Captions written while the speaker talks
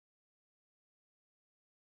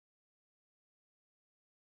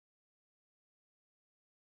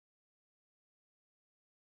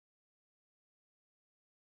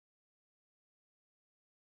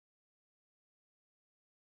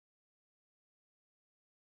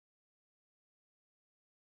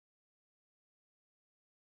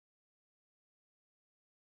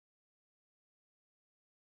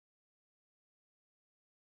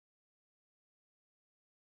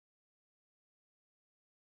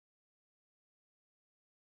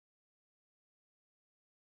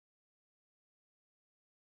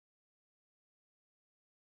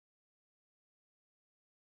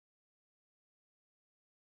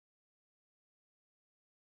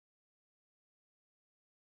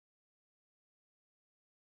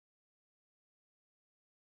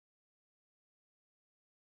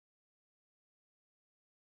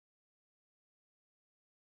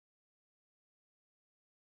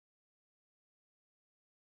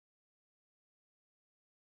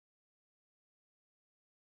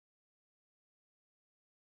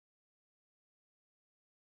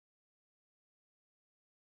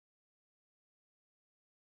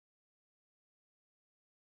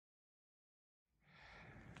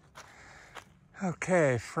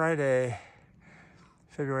Okay, Friday,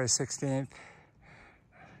 February 16th,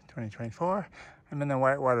 2024. I'm in the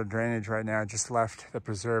Whitewater drainage right now. I just left the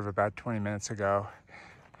preserve about 20 minutes ago,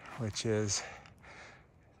 which is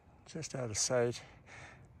just out of sight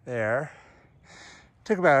there.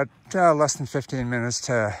 Took about less than 15 minutes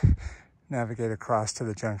to navigate across to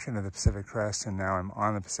the junction of the Pacific Crest, and now I'm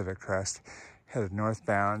on the Pacific Crest, headed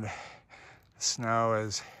northbound. The snow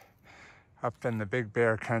is up in the Big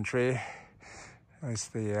Bear country. It's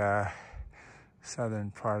the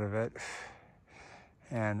southern part of it.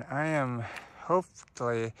 And I am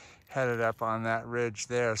hopefully headed up on that ridge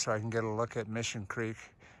there so I can get a look at Mission Creek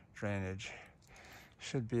drainage.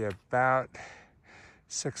 Should be about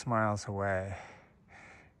 6 miles away.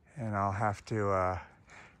 And I'll have to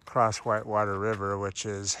cross Whitewater River, which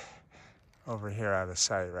is over here out of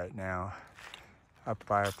sight right now, up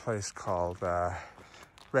by a place called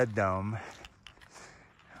Red Dome.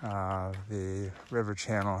 The river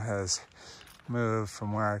channel has moved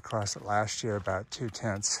from where I crossed it last year about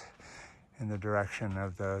 2/10 in the direction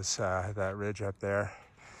of those that ridge up there.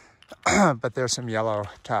 But there's some yellow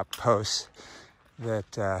top posts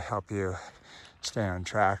that help you stay on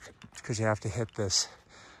track, because you have to hit this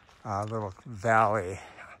little valley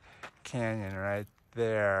canyon right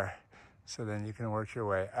there, so then you can work your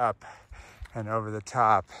way up and over the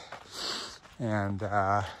top, and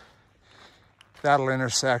that'll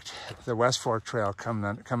intersect the West Fork Trail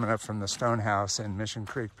coming up from the Stonehouse in Mission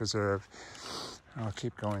Creek Preserve. I'll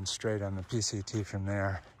keep going straight on the PCT from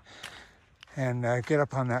there and get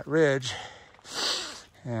up on that ridge,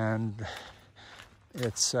 and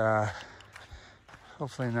it's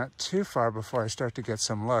hopefully not too far before I start to get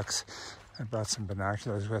some looks. I brought some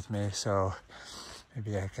binoculars with me, so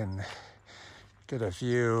maybe I can get a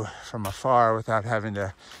view from afar without having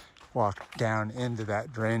to walk down into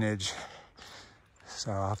that drainage. So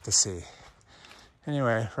I'll have to see.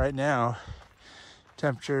 Anyway, right now,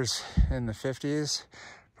 temperatures in the 50s,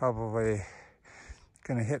 probably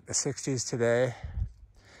gonna hit the 60s today.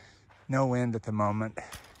 No wind at the moment.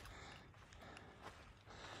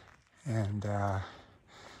 And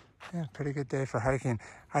yeah, pretty good day for hiking.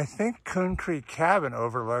 I think Coon Creek Cabin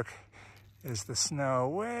overlook is the snow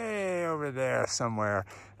way over there somewhere,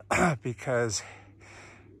 because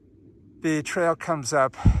the trail comes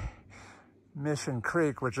up Mission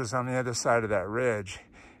Creek, which is on the other side of that ridge,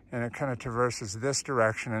 and it kind of traverses this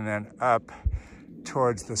direction and then up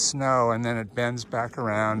towards the snow, and then it bends back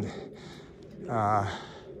around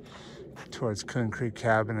towards Coon Creek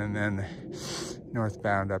Cabin, and then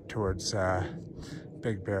northbound up towards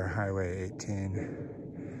Big Bear Highway 18.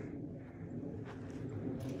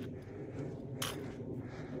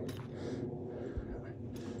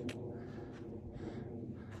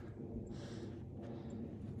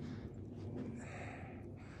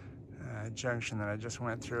 Junction that I just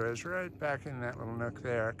went through is right back in that little nook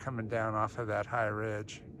there, coming down off of that high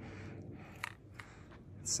ridge.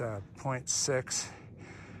 It's 0.6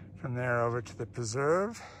 from there over to the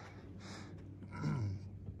preserve.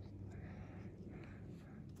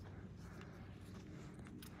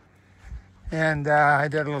 And I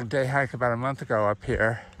did a little day hike about a month ago up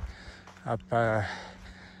here, up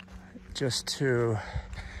just to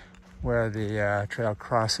where the trail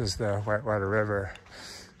crosses the Whitewater River.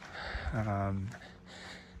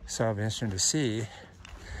 So it'll be interesting to see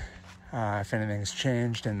if anything's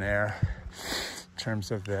changed in there in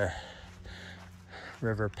terms of the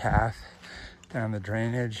river path down the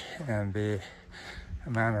drainage and the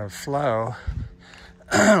amount of flow,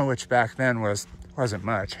 which back then wasn't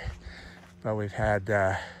much, but we've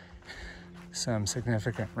had some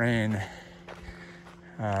significant rain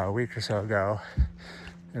a week or so ago.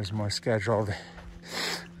 There's more scheduled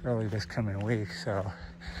early this coming week, so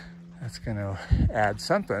that's going to add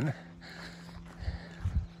something.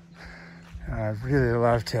 I'd really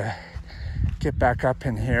love to get back up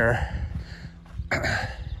in here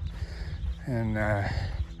in a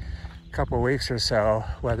couple of weeks or so,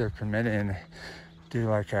 weather permitting, do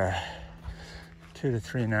like a 2 to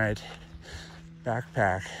 3 night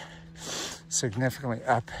backpack significantly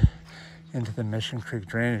up into the Mission Creek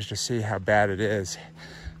drainage to see how bad it is.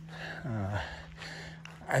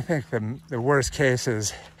 I think the worst case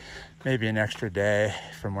is maybe an extra day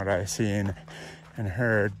from what I've seen and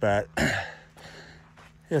heard, but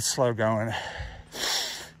it's slow going.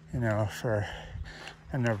 You know, for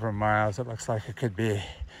a number of miles, it looks like it could be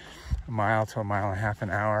a mile to a mile and a half an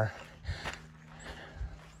hour.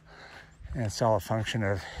 And it's all a function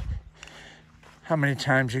of how many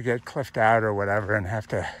times you get cliffed out or whatever and have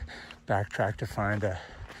to backtrack to find a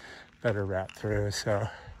better route through. So,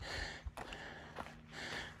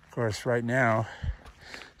 of course, right now,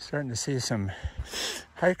 starting to see some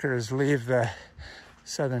hikers leave the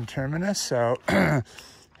southern terminus, so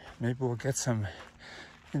maybe we'll get some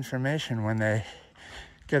information when they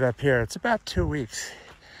get up here. It's about 2 weeks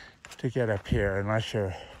to get up here unless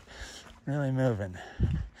you're really moving.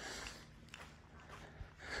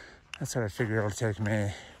 That's what I figure it'll take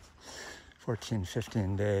me, 14,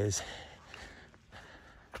 15 days.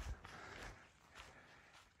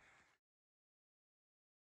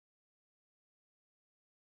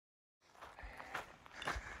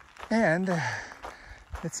 And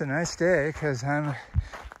it's a nice day because I'm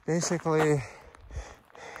basically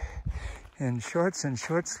in shorts and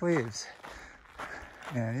short sleeves.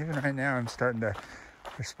 And even right now I'm starting to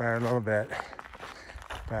perspire a little bit,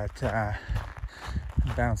 but I'm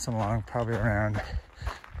bouncing along probably around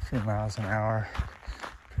 3 miles an hour.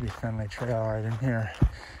 Pretty friendly trail right in here.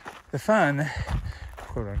 The fun,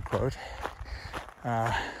 quote unquote,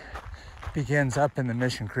 begins up in the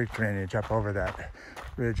Mission Creek drainage, up over that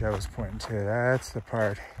ridge I was pointing to. That's the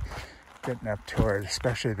part getting up toward,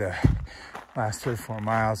 especially the last 3 or 4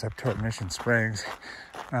 miles up toward Mission Springs,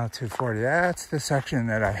 mile 240. That's the section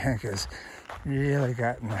that I think has really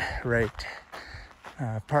gotten raped,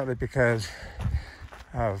 partly because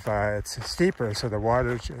of it's steeper, so the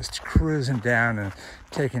water's just cruising down and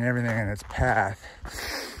taking everything in its path.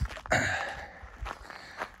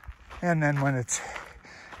 And then when it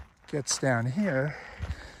gets down here,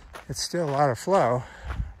 it's still a lot of flow,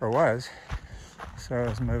 or was. So I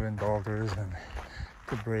was moving boulders and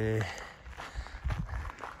debris.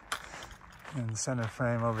 In the center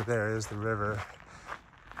frame over there is the river.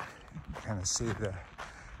 You kind of see the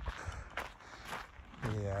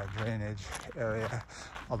drainage area,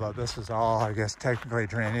 although this is all, I guess, technically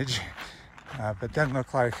drainage, but doesn't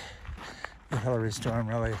look like the Hillary storm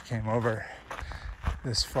really came over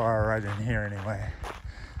this far right in here anyway.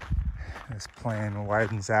 This plain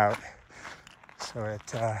widens out, so it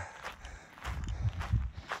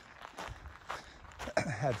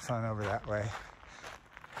had fun over that way.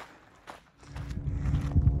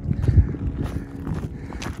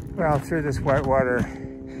 Well, through this Whitewater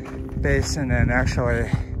basin and actually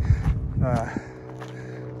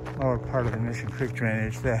lower part of the Mission Creek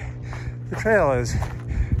drainage, the trail is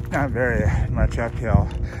not very much uphill,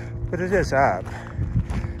 but it is up.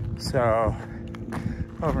 So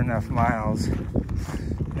over enough miles,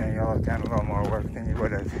 you'll have done a little more work than you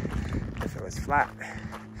would have if it was flat.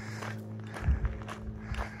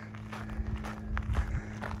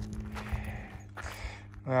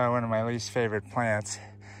 Well, one of my least favorite plants,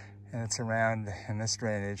 and it's around in this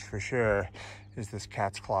drainage for sure, is this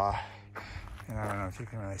cat's claw. And I don't know if you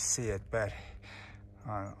can really see it, but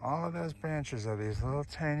on all of those branches are these little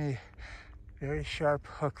tiny, very sharp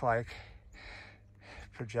hook-like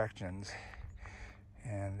projections.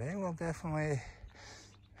 And they will definitely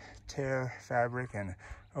tear fabric and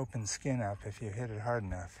open skin up if you hit it hard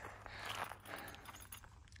enough.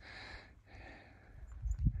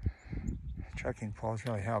 Trekking poles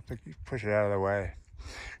really help. You push it out of the way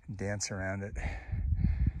and dance around it.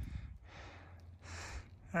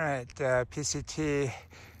 All right, PCT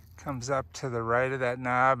comes up to the right of that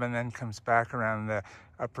knob and then comes back around the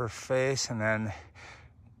upper face and then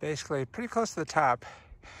basically pretty close to the top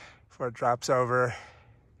before it drops over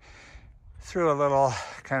through a little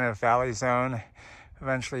kind of valley zone.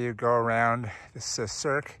 Eventually you go around this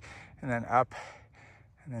cirque and then up,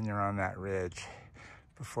 and then you're on that ridge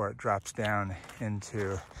before it drops down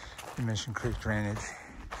into the Mission Creek drainage.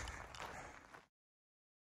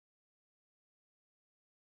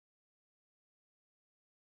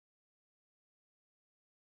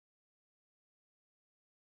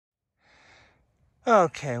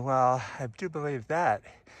 Okay, well, I do believe that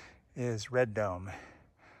is Red Dome.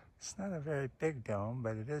 It's not a very big dome,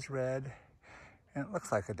 but it is red, and it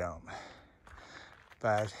looks like a dome.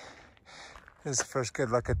 But this is the first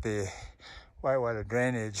good look at the Whitewater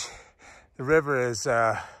drainage. The river is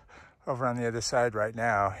over on the other side right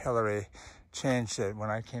now. Hillary changed it.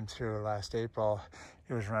 When I came through last April,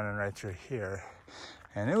 it was running right through here,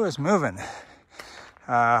 and it was moving.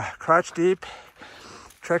 Crotch deep,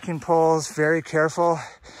 trekking poles, very careful,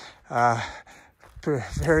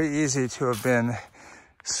 very easy to have been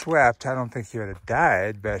swept. I don't think you would have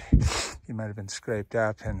died, but you might have been scraped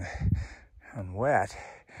up and wet.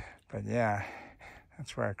 But yeah,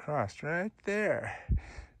 that's where I crossed, right there.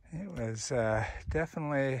 It was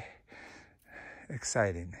definitely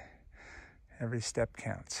exciting. Every step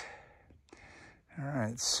counts. All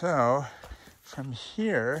right, so from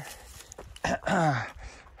here,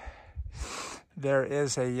 there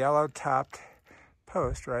is a yellow-topped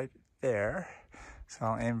post right there. So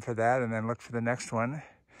I'll aim for that and then look for the next one.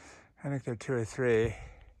 I think there are 2 or 3.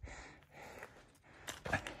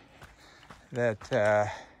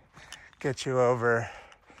 that get you over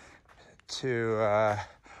to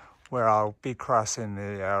where I'll be crossing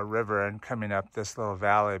the river and coming up this little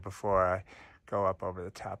valley before I go up over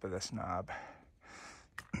the top of this knob.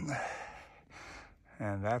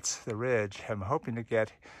 And that's the ridge. I'm hoping to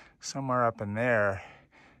get somewhere up in there,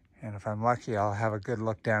 and if I'm lucky, I'll have a good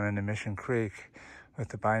look down into Mission Creek with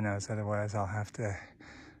the binos. Otherwise, I'll have to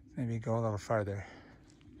maybe go a little farther.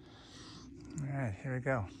 All right, here we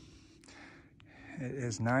go. It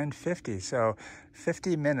is 9:50, so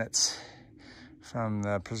 50 minutes from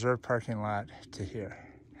the preserve parking lot to here.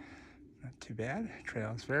 Not too bad.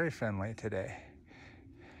 Trail is very friendly today.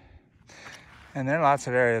 And there are lots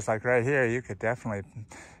of areas, like right here, you could definitely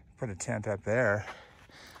put a tent up there.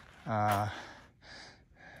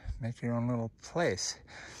 Make your own little place.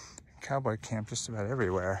 Cowboy camp just about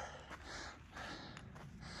everywhere.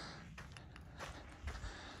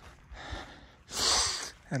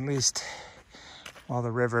 At least while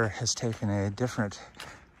the river has taken a different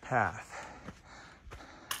path.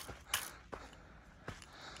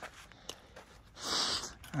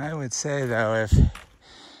 I would say though, if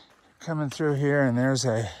coming through here and there's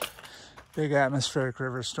a big atmospheric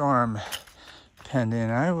river storm pending,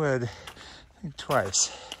 I would think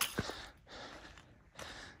twice.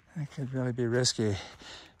 It could really be risky.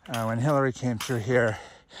 When Hillary came through here,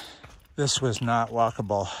 this was not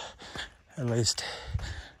walkable, at least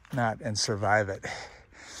not and survive it.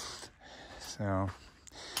 So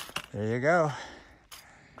there you go.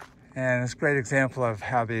 And it's a great example of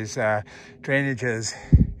how these drainages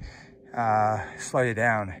slow you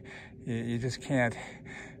down. You just can't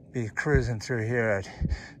be cruising through here at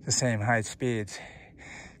the same high speeds.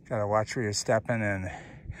 Gotta watch where you're stepping, and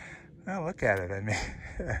well, look at it. I mean,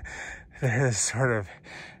 there's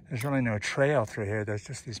really no trail through here. There's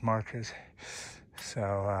just these markers.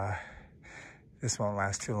 So this won't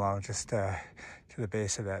last too long, just to the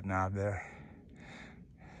base of that knob there.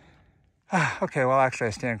 Okay, well, actually,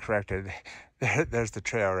 I stand corrected. There's the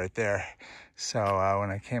trail right there. So when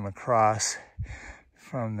I came across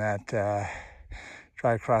from that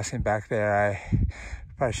dry crossing back there, I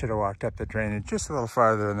probably should have walked up the drainage just a little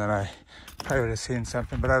farther, and then I probably would have seen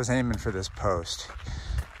something, but I was aiming for this post.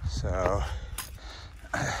 So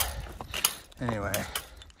anyway,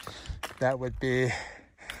 that would be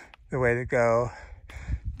the way to go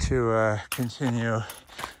to continue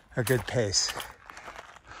a good pace.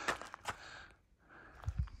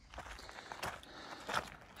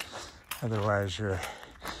 Otherwise, your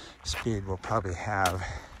speed will probably halve.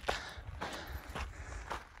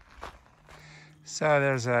 So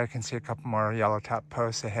there's, I can see a couple more yellow top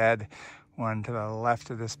posts ahead. One to the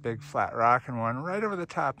left of this big flat rock and one right over the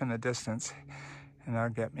top in the distance. And that'll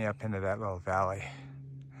get me up into that little valley.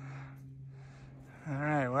 All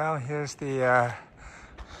right, well, here's the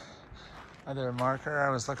other marker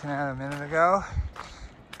I was looking at a minute ago.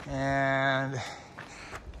 And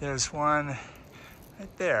there's one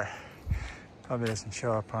right there. Probably doesn't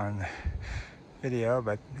show up on video,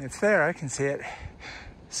 but it's there, I can see it.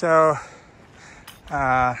 So,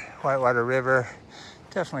 Whitewater River,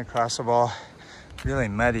 definitely crossable. Really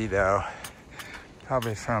muddy though,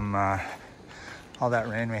 probably from all that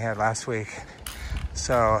rain we had last week.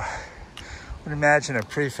 So, I would imagine a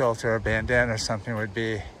pre-filter, a bandana or something would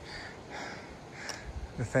be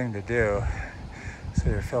the thing to do, so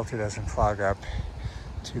your filter doesn't clog up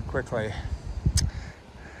too quickly.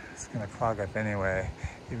 It's going to clog up anyway,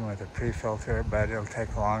 even with a pre-filter, but it'll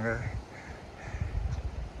take longer.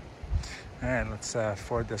 All right, let's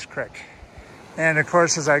ford this creek. And of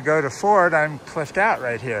course, as I go to ford, I'm cliffed out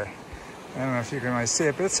right here. I don't know if you can really see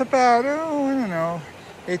it, but it's about, oh, I don't know,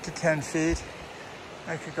 8 to 10 feet.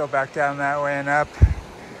 I could go back down that way and up.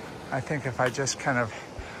 I think if I just kind of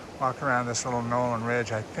walk around this little knoll and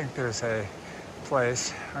ridge, I think there's a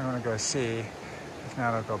place I'm going to go see. If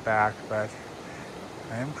not, I'll go back, but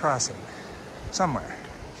I am crossing somewhere.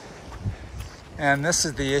 And this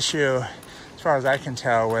is the issue, as far as I can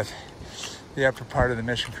tell, with the upper part of the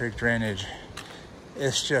Mission Creek drainage.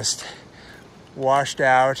 It's just washed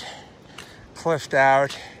out, cliffed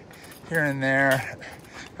out here and there.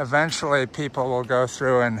 Eventually people will go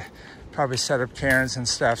through and probably set up cairns and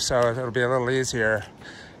stuff, so it'll be a little easier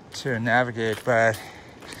to navigate, but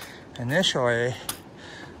initially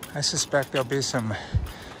I suspect there'll be some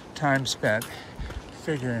time spent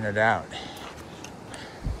figuring it out.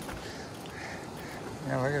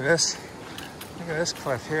 Yeah, look at this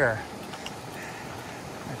cliff here.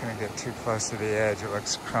 I'm not gonna get too close to the edge, it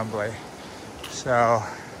looks crumbly. So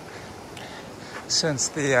since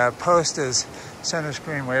the post is center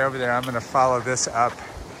screen way over there, I'm gonna follow this up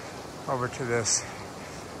over to this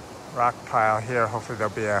rock pile here. Hopefully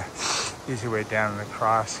there'll be a easy way down and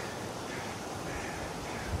across.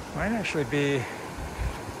 Might actually be,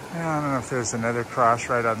 I don't know if there's another cross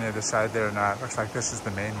right on the other side there or not. Looks like this is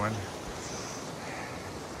the main one.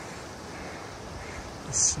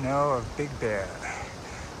 The snow of Big Bear,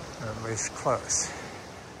 or at least close.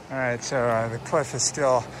 All right, so the cliff is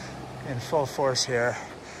still in full force here.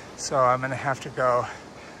 So I'm gonna have to go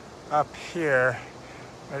up here,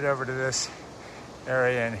 right over to this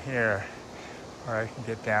area in here, where I can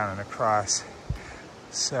get down and across.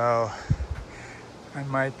 So I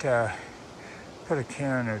might put a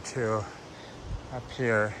cairn or two up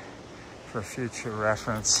here for future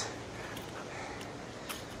reference.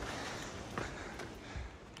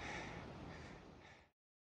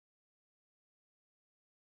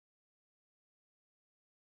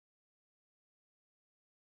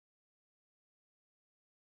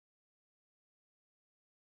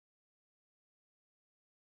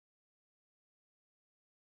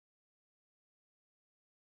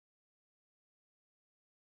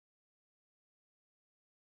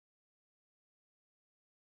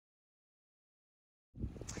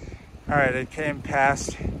 All right, I came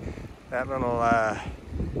past that little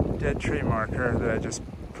dead tree marker that I just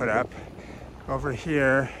put up over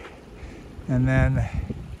here, and then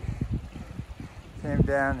came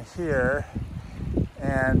down here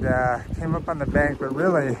and came up on the bank, but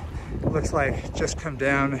really it looks like just come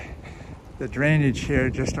down the drainage here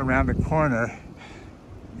just around the corner,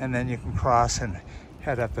 and then you can cross and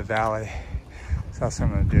head up the valley. So that's what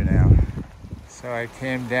I'm gonna do now. So I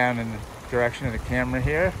came down in the direction of the camera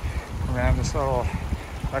here, around this little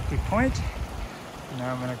rocky point, and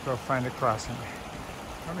now I'm gonna go find a crossing.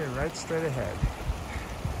 I'll be right straight ahead.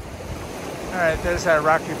 All right, there's that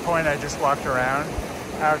rocky point I just walked around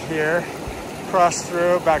out here, crossed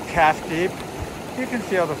through about calf deep. You can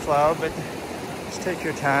feel the flow, but just take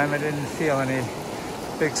your time. I didn't feel any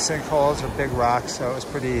big sinkholes or big rocks, so it was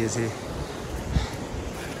pretty easy.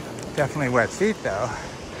 Definitely wet feet though.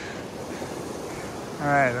 All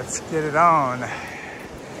right, let's get it on.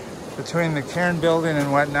 Between the cairn building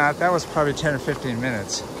and whatnot, that was probably 10 or 15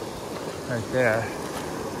 minutes right there.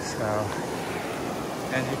 So,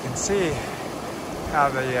 and you can see how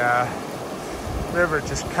the river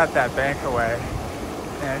just cut that bank away.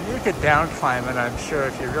 And you could down climb it, I'm sure,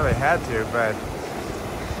 if you really had to, but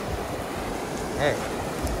hey,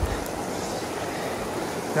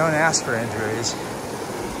 don't ask for injuries.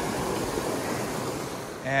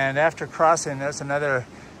 And after crossing, there's another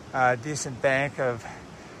decent bank of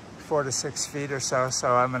 4 to 6 feet or so.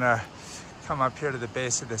 So I'm gonna come up here to the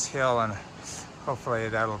base of this hill, and hopefully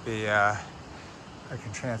that'll be, I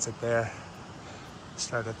can transit there,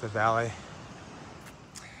 start at the valley.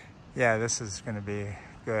 Yeah, this is gonna be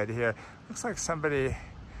good here. Looks like somebody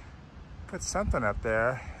put something up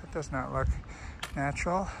there. It does not look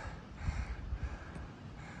natural.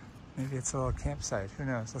 Maybe it's a little campsite, who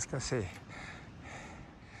knows? Let's go see.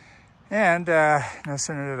 And no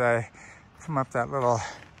sooner did I come up that little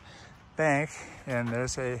bank, and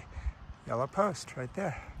there's a yellow post right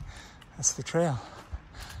there. That's the trail.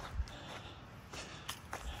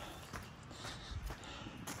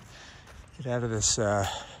 Get out of this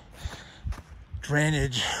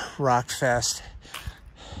drainage rock fest.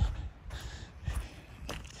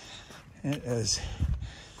 It is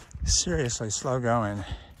seriously slow going.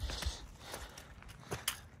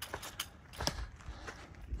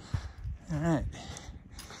 All right,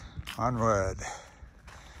 onward.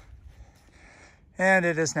 And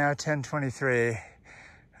it is now 10:23,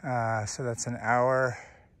 so that's an hour,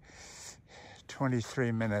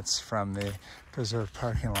 23 minutes from the preserve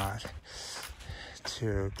parking lot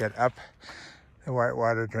to get up the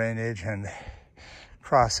Whitewater drainage and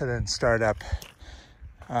cross it and start up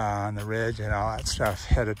on the ridge and all that stuff,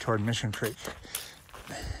 headed toward Mission Creek.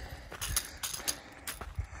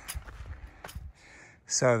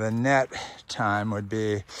 So the net time would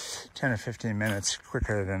be 10 or 15 minutes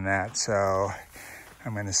quicker than that. So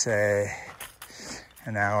I'm gonna say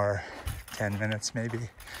an hour, 10 minutes maybe,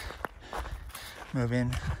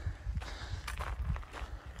 moving.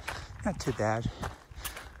 Not too bad.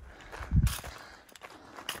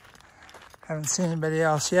 Haven't seen anybody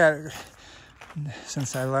else yet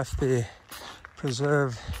since I left the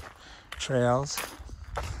preserve trails,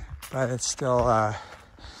 but it's still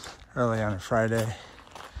early on a Friday.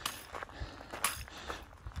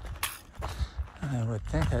 I would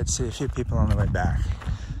think I'd see a few people on the way back,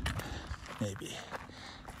 maybe.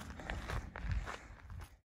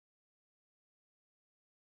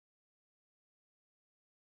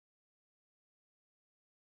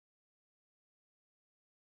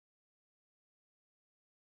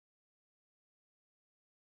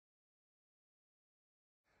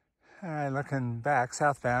 All right, looking back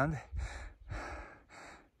southbound,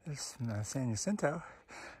 there's San Jacinto.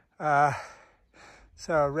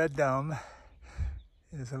 So Red Dome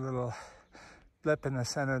is a little blip in the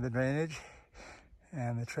center of the drainage,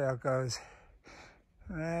 and the trail goes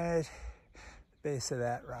right the base of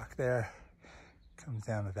that rock there, comes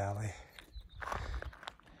down the valley.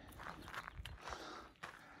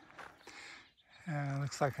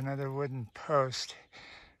 Looks like another wooden post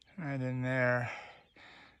right in there.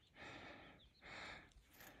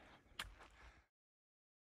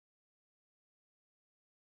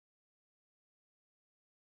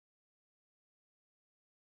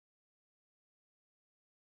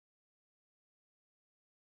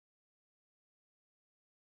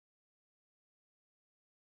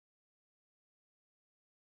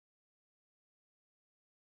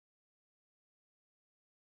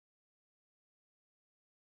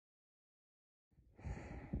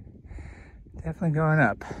 Definitely going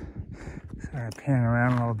up. Sorry, I'm panning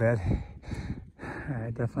around a little bit.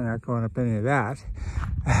 Definitely not going up any of that.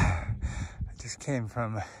 I just came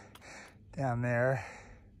from down there,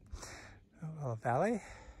 a little valley.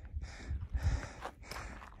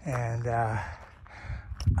 And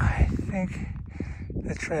I think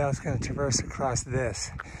the trail is going to traverse across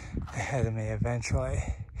this ahead of me eventually.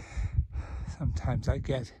 Sometimes I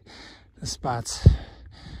get the spots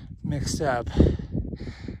mixed up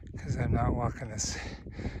because I'm not walking this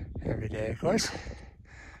every day, of course,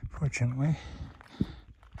 fortunately.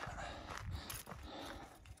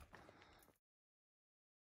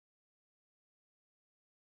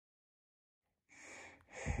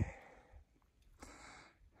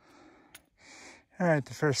 All right,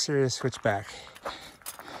 the first serious switchback.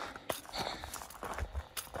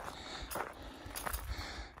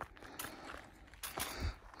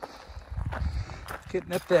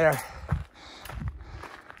 Getting up there.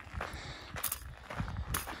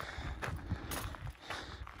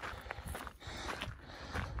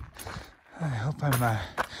 I hope I'm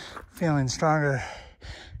feeling stronger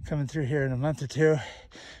coming through here in a month or two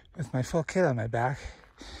with my full kit on my back.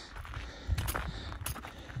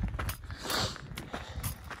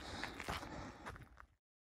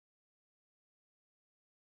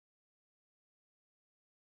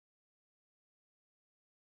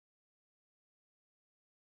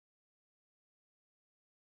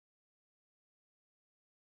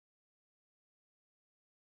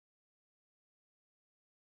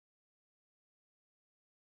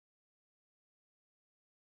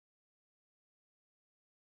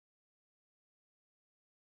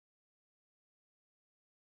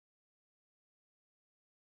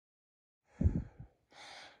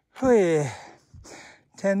 Hui,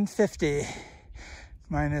 10:50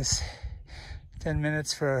 minus 10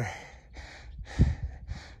 minutes for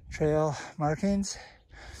trail markings.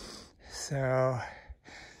 So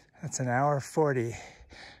that's an hour 40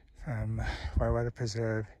 from Whitewater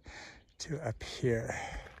Preserve to up here.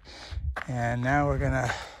 And now we're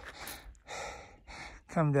gonna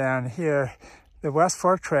come down here. The West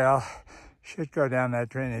Fork Trail should go down that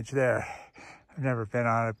drainage there. I've never been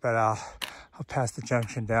on it, but I'll pass the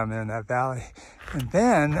junction down there in that valley. And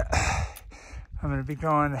then I'm gonna be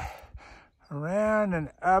going around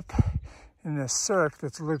and up in this cirque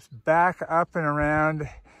that loops back up and around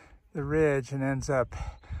the ridge and ends up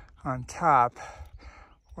on top,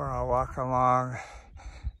 where I'll walk along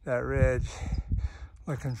that ridge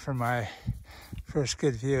looking for my first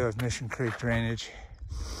good view of Mission Creek drainage.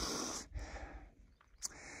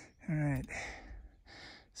 All right,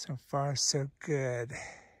 so far so good.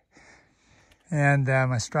 And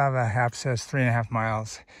my Strava app says 3.5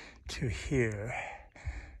 miles to here,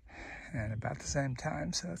 and about the same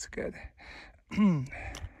time, so that's good.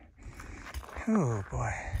 Oh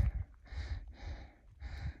boy.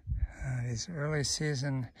 These early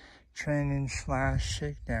season training /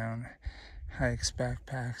 shakedown hikes,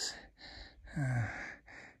 backpacks.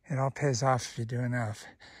 It all pays off if you do enough.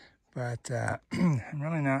 But I'm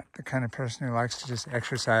really not the kind of person who likes to just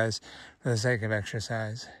exercise for the sake of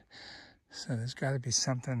exercise. So there's got to be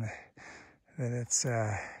something that it's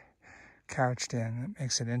couched in that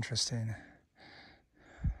makes it interesting.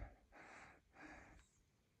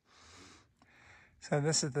 So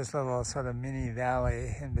this is this little sort of mini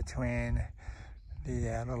valley in between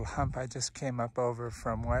the little hump I just came up over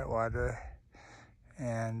from Whitewater,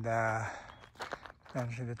 and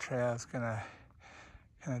eventually the trail is gonna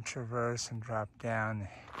kind of traverse and drop down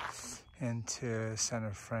into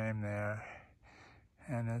center frame there,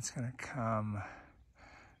 and it's gonna come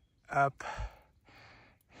up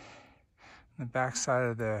the backside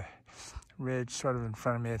of the ridge sort of in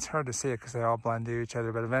front of me. It's hard to see it because they all blend to each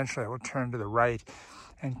other, but eventually it will turn to the right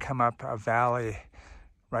and come up a valley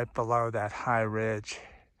right below that high ridge.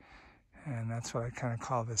 And that's what I kind of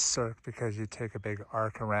call this cirque, because you take a big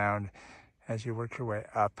arc around as you work your way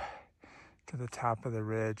up to the top of the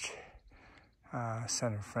ridge,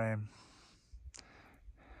 center frame.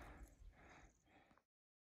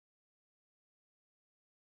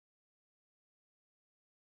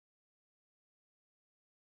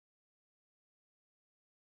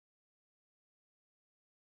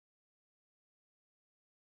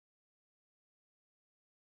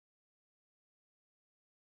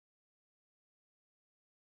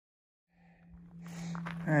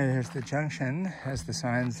 All right, here's the junction, as the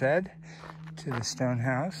sign said, to the stone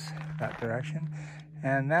house, that direction.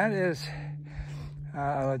 And that is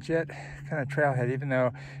a legit kind of trailhead, even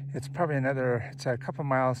though it's probably it's a couple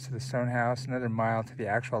miles to the stone house, another mile to the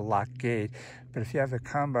actual lock gate. But if you have the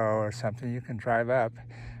combo or something, you can drive up.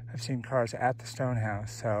 I've seen cars at the stone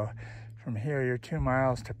house. So from here, you're 2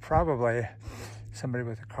 miles to probably somebody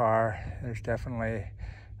with a car. There's definitely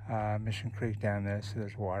Mission Creek down there, so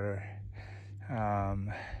there's water.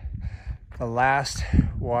 The last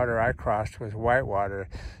water I crossed was Whitewater,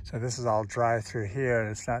 so this is all dry through here, and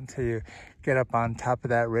it's not until you get up on top of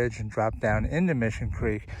that ridge and drop down into Mission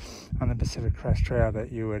Creek on the Pacific Crest Trail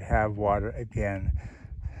that you would have water again.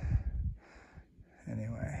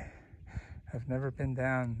 Anyway, I've never been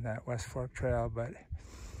down that West Fork Trail, but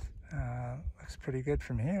looks pretty good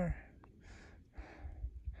from here.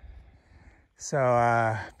 So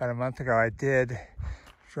about a month ago, I did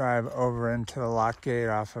drive over into the lock gate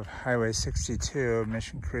off of Highway 62,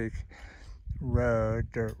 Mission Creek Road,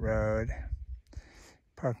 dirt road.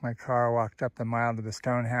 Parked my car, walked up the mile to the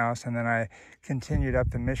stone house, and then I continued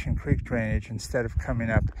up the Mission Creek drainage instead of coming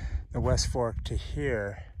up the West Fork to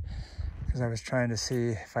here, because I was trying to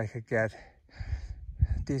see if I could get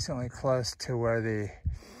decently close to where the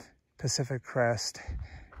Pacific Crest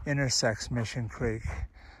intersects Mission Creek.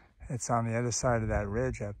 It's on the other side of that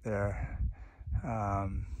ridge up there.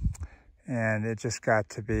 And it just got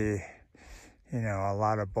to be, you know, a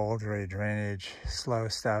lot of bouldery drainage, slow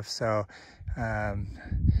stuff. So I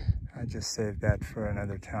just saved that for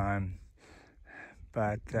another time.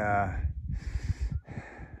 But I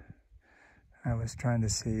was trying to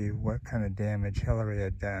see what kind of damage Hillary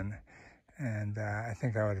had done. And I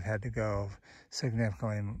think I would have had to go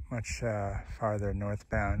significantly much farther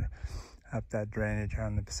northbound up that drainage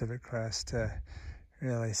on the Pacific Crest to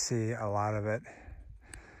really see a lot of it.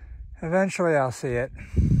 Eventually I'll see it.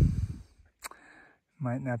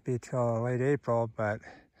 Might not be till late April, but at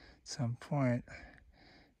some point.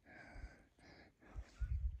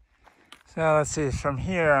 So let's see, from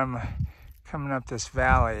here I'm coming up this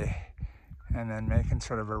valley and then making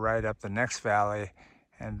sort of a right up the next valley,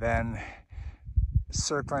 and then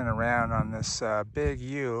circling around on this big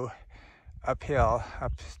U uphill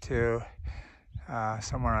up to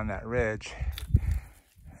somewhere on that ridge.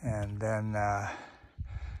 And then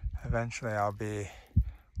eventually I'll be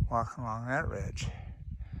walking along that ridge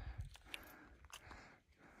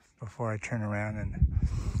before I turn around and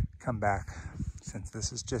come back, since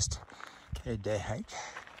this is just a day hike.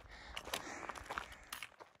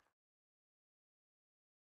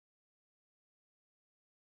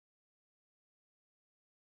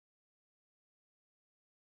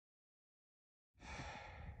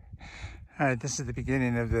 All right, this is the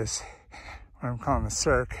beginning of this, what I'm calling the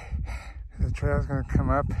cirque. The trail's gonna come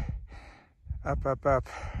up,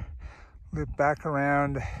 loop back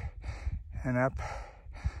around and up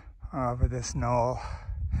over this knoll.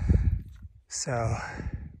 So,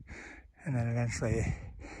 and then eventually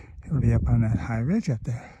it'll be up on that high ridge up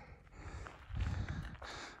there.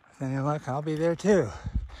 With any luck, I'll be there too.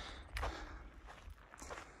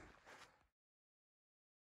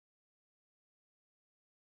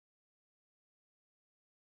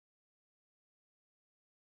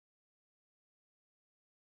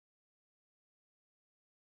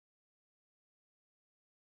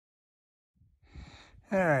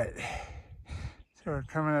 All right, so we're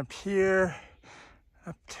coming up here,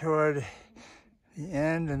 up toward the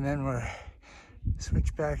end, and then we're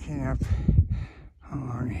switchbacking up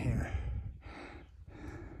along here.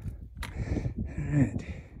 All right.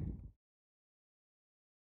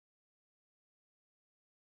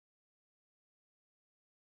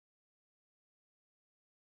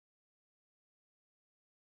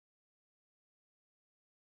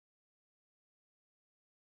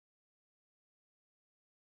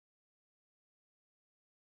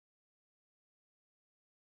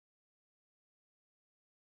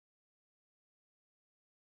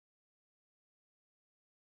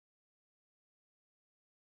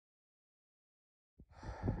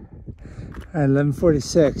 All right,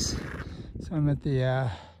 11:46. So I'm at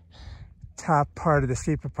the top part of the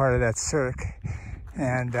steeper part of that cirque,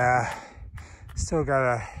 and still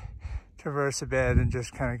gotta traverse a bit and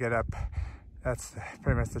just kind of get up. That's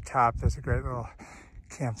pretty much the top. There's a great little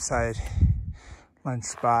campsite lunch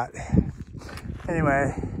spot.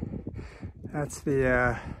 Anyway, that's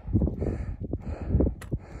the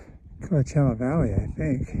Coachella Valley, I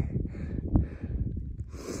think.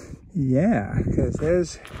 Yeah, because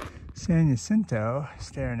there's San Jacinto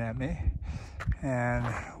staring at me, and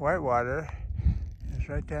Whitewater is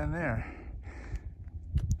right down there.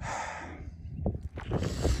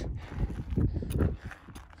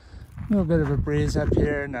 A little bit of a breeze up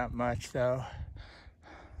here, not much though.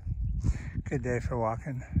 Good day for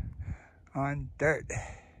walking on dirt.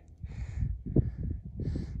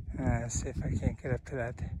 Let's see if I can't get up to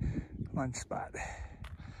that lunch spot.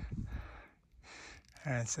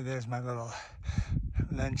 All right, so there's my little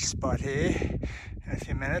lunch spot here in a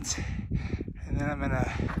few minutes. And then I'm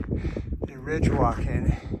gonna be ridge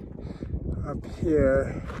walking up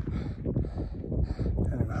here.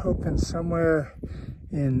 And I'm hoping somewhere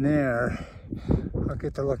in there I'll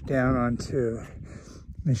get to look down onto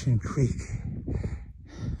Mission Creek.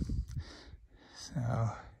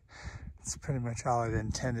 So that's pretty much all I'd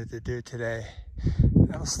intended to do today.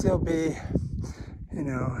 That'll still be, you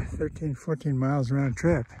know, 13, 14 miles round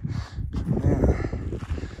trip from there.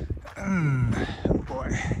 Oh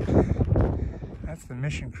boy. That's the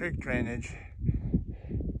Mission Creek drainage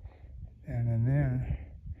down in there.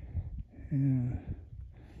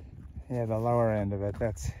 Yeah, the lower end of it,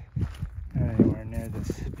 that's not anywhere near this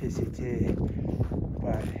PCT,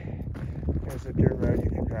 but there's a dirt road you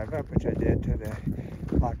can drive up, which I did, to the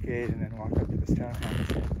lock gate and then walk up to the stone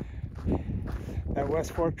house. That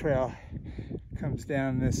West Fork Trail comes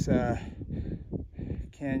down this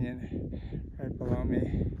canyon right below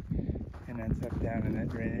me and ends up down in that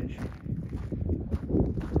drainage.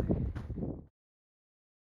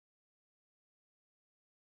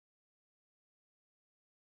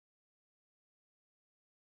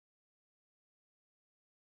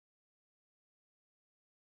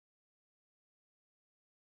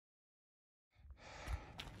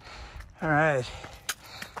 All right,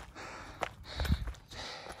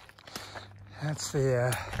 that's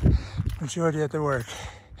the majority of the work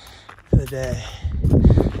for the day.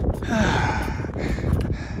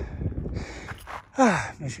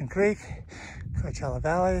 Mission Creek, Coachella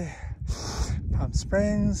Valley, Palm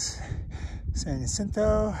Springs, San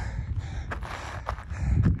Jacinto,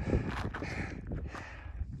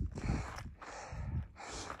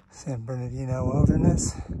 San Bernardino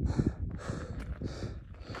Wilderness,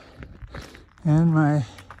 and my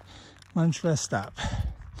lunch rest stop.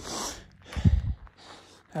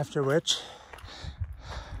 After which,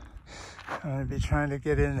 I'm going to be trying to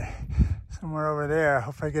get in somewhere over there.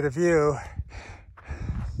 Hope I get a view.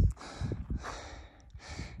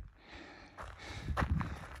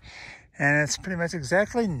 And it's pretty much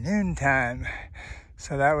exactly noontime.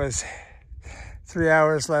 So that was 3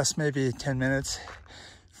 hours less, maybe 10 minutes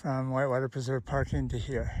from Whitewater Preserve parking to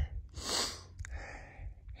here.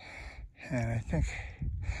 And I think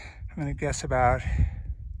I'm going to guess about,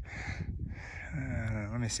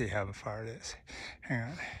 let me see how far it is. Hang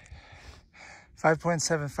on.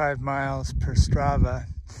 5.75 miles per Strava.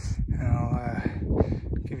 And I'll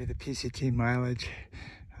give you the PCT mileage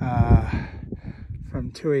from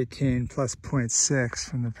 218 plus 0.6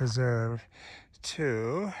 from the preserve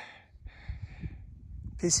to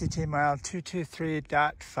PCT mile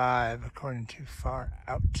 223.5 according to Far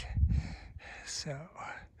Out. So,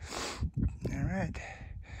 all right,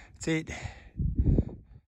 let's eat.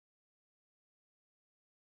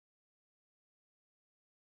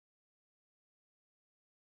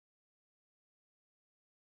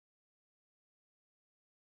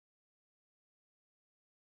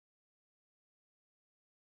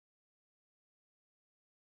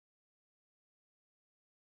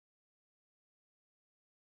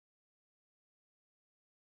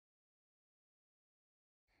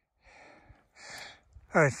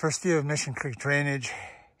 All right, first view of Mission Creek drainage.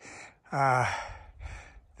 The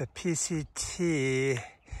PCT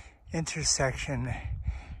intersection,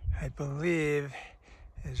 I believe,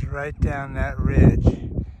 is right down that ridge.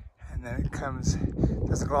 And then it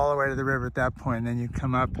doesn't go all the way to the river at that point. Then you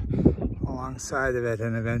come up alongside of it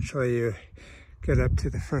and eventually you get up to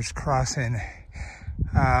the first crossing.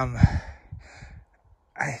 I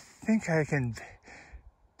think I can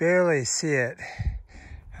barely see it.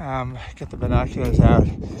 Get the binoculars out.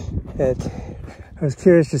 I was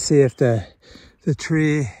curious to see if the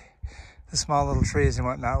small little trees and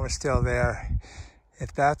whatnot were still there.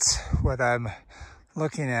 If that's what I'm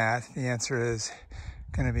looking at, the answer is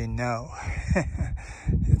going to be no.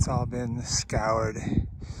 It's it's all been scoured.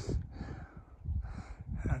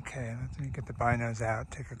 Okay, let me get the binos out,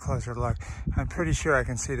 take a closer look. I'm pretty sure I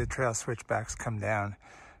can see the trail switchbacks come down.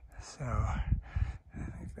 So I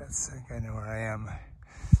think I know where I am.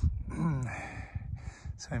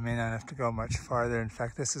 So I may not have to go much farther. In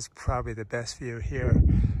fact, this is probably the best view here.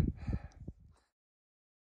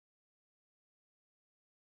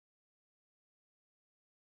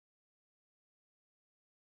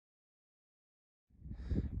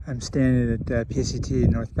 I'm standing at PCT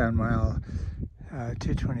northbound mile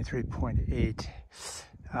 223.8.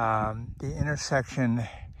 The intersection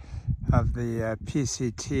of the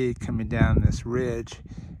PCT coming down this ridge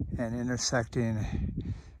and intersecting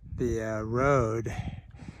the road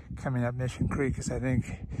coming up Mission Creek is, I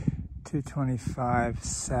think,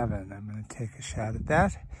 225.7. I'm going to take a shot at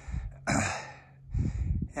that.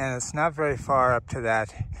 And it's not very far up to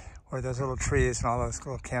that, where those little trees and all those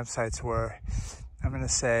little campsites were. I'm going to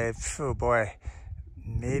say, oh boy,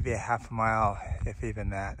 maybe a half a mile, if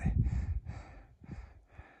even that.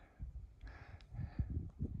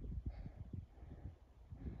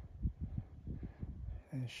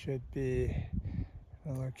 It should be,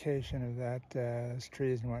 the location of that, those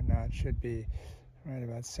trees and whatnot should be right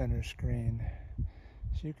about center screen.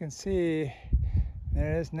 So you can see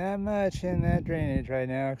there is not much in that drainage right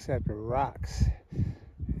now except rocks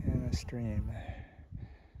and a stream.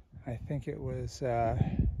 I think it was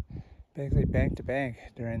basically bank to bank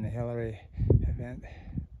during the Hillary event.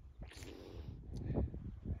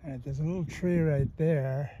 And there's a little tree right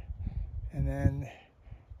there, and then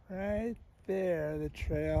right there the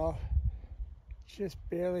trail, just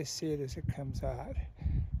barely see it as it comes out,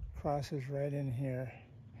 crosses right in here.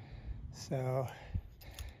 So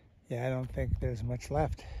yeah, I don't think there's much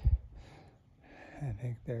left. I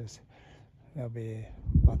think there'll be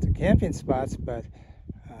lots of camping spots, but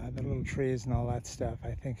the little trees and all that stuff,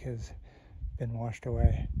 I think, has been washed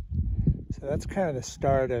away. So that's kind of the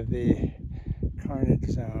start of the carnage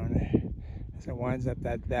zone, as it winds up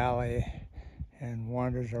that valley and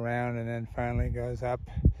wanders around and then finally goes up,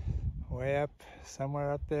 way up,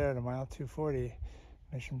 somewhere up there to mile 240,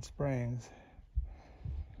 Mission Springs.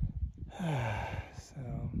 So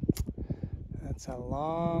that's a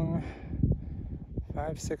long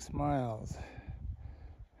 5-6 miles.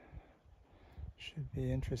 Should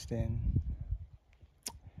be interesting.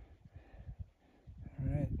 All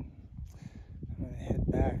right, I'm gonna head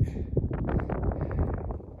back.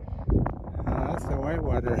 That's the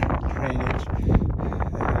Whitewater drainage.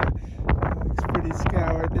 Looks pretty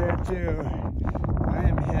scoured there too. I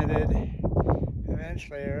am headed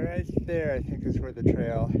eventually right there, I think, is where the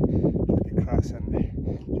trail should be crossing to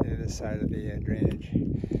the other side of the drainage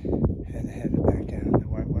and headed back down the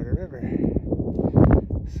Whitewater River.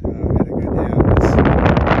 So I'm gonna go down this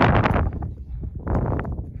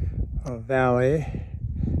little valley,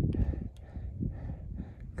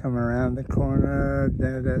 come around the corner,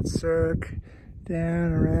 down that cirque,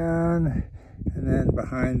 down, around, and then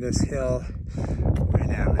behind this hill, way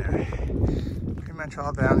down there. Pretty much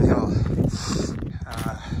all downhill,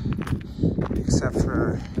 except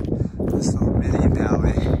for this little mini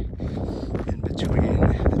valley in between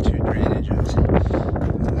the two drainages.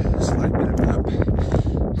 A slight bit of up.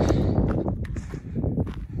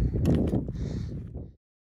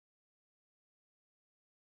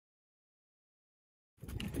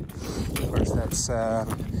 Of course, that's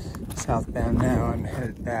southbound now. I'm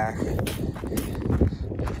headed back.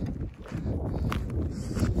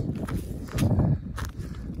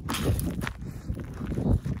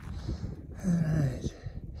 Alright.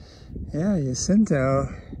 Yeah, Jacinto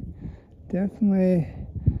definitely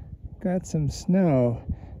got some snow,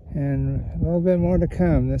 and a little bit more to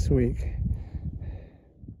come this week.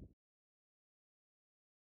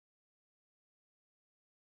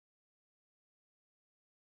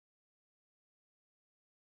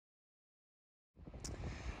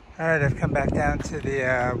 All right, I've come back down to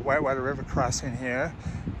the Whitewater River crossing here,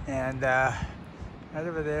 and right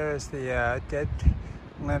over there is the dead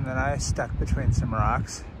limb that I stuck between some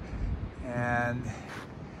rocks, and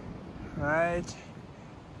right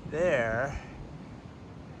there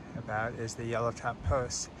about is the yellow top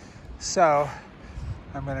post. So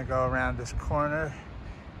I'm going to go around this corner,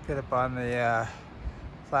 get up on the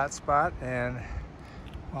flat spot, and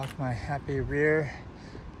walk my happy rear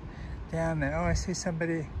down there. Oh, I see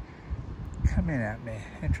somebody coming at me.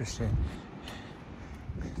 Interesting.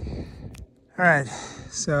 All right,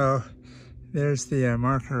 so there's the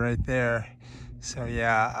marker right there. So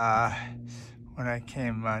yeah, when I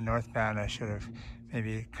came northbound, I should have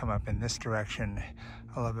maybe come up in this direction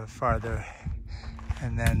a little bit farther,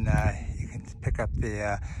 and then you can pick up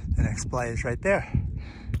the next blaze right there.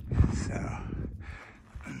 So